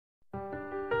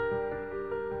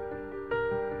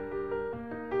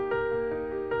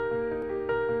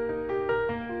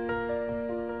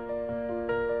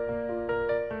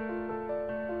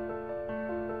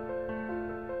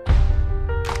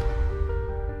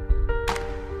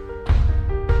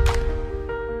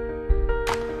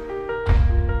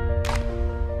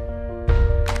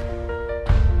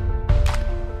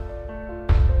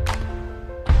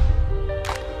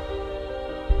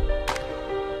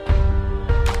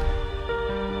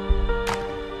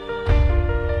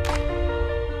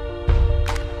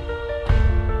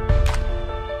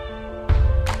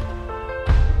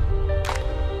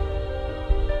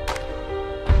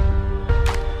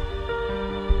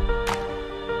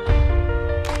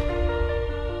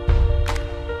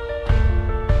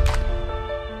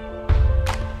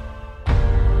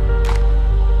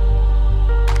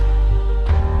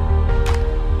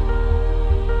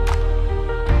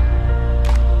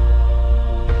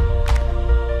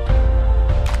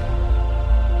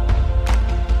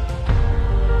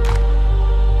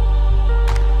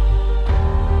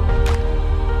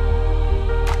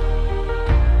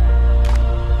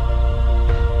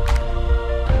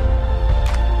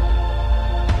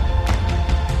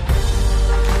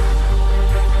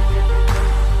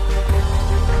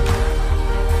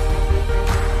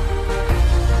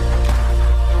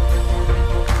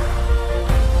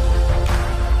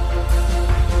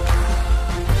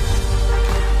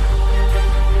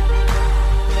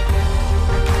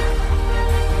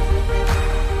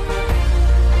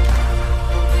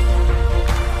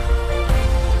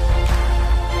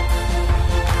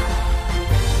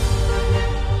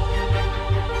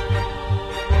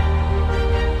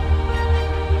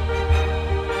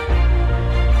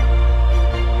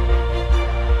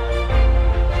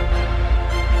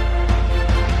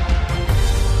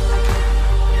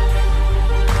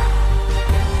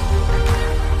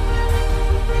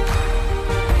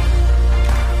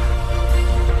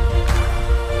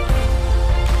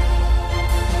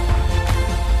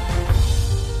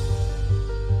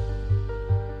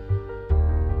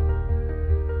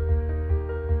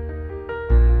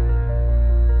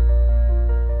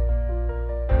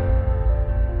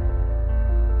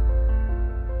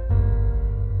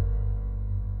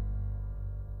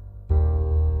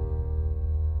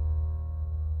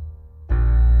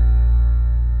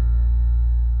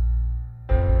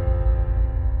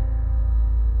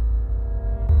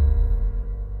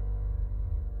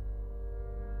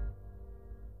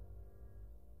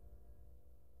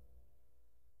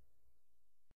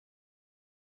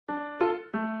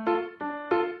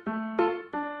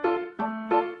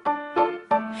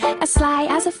As sly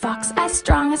as a fox, as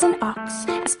strong as an ox,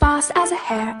 as fast as a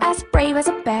hare, as brave as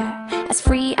a bear, as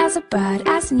free as a bird,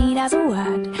 as neat as a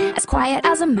word, as quiet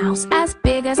as a mouse, as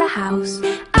big as a house.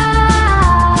 I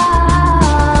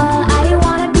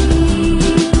wanna be.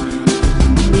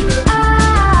 I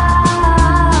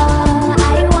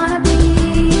wanna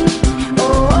be.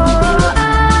 Oh,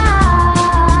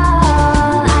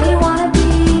 I wanna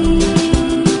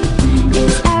be.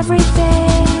 Is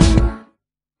everything.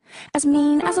 As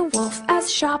mean as a wolf, as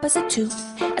sharp as a tooth,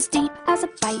 as deep as a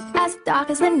bite, as dark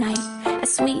as the night,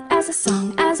 as sweet as a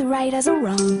song, as right as a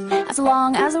wrong, as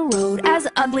long as a road, as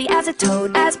ugly as a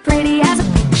toad, as pretty as a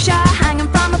picture hanging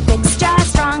from a fixture,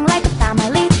 strong like a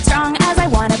family, strong as I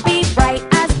wanna be, bright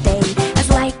as day, as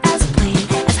light as a plane,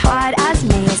 as hard as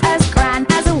nails, as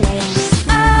grand as a whale.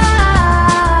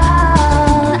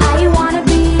 I wanna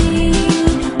be.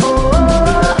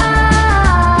 Oh,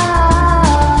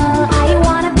 I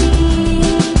wanna be.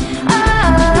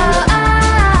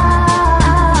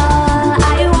 I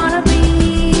wanna be.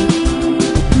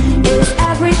 Is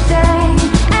everything,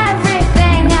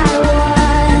 everything I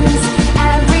was,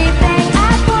 everything I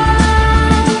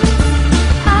was.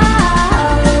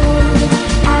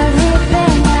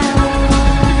 Everything I was.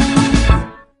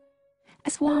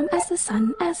 As warm as the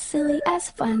sun, as silly as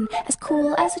fun, as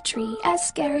cool as a tree, as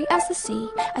scary as the sea,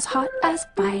 as hot as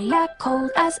fire,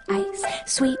 cold as ice,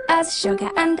 sweet as sugar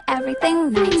and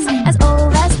everything nice, as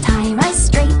old as time, as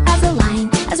straight as a line,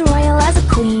 as royal as a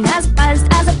queen, as buzzed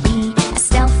as a bee, as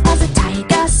stealth as a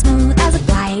tiger, smooth as a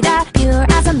glider, pure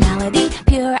as a melody,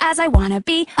 pure as I wanna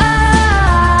be. Oh,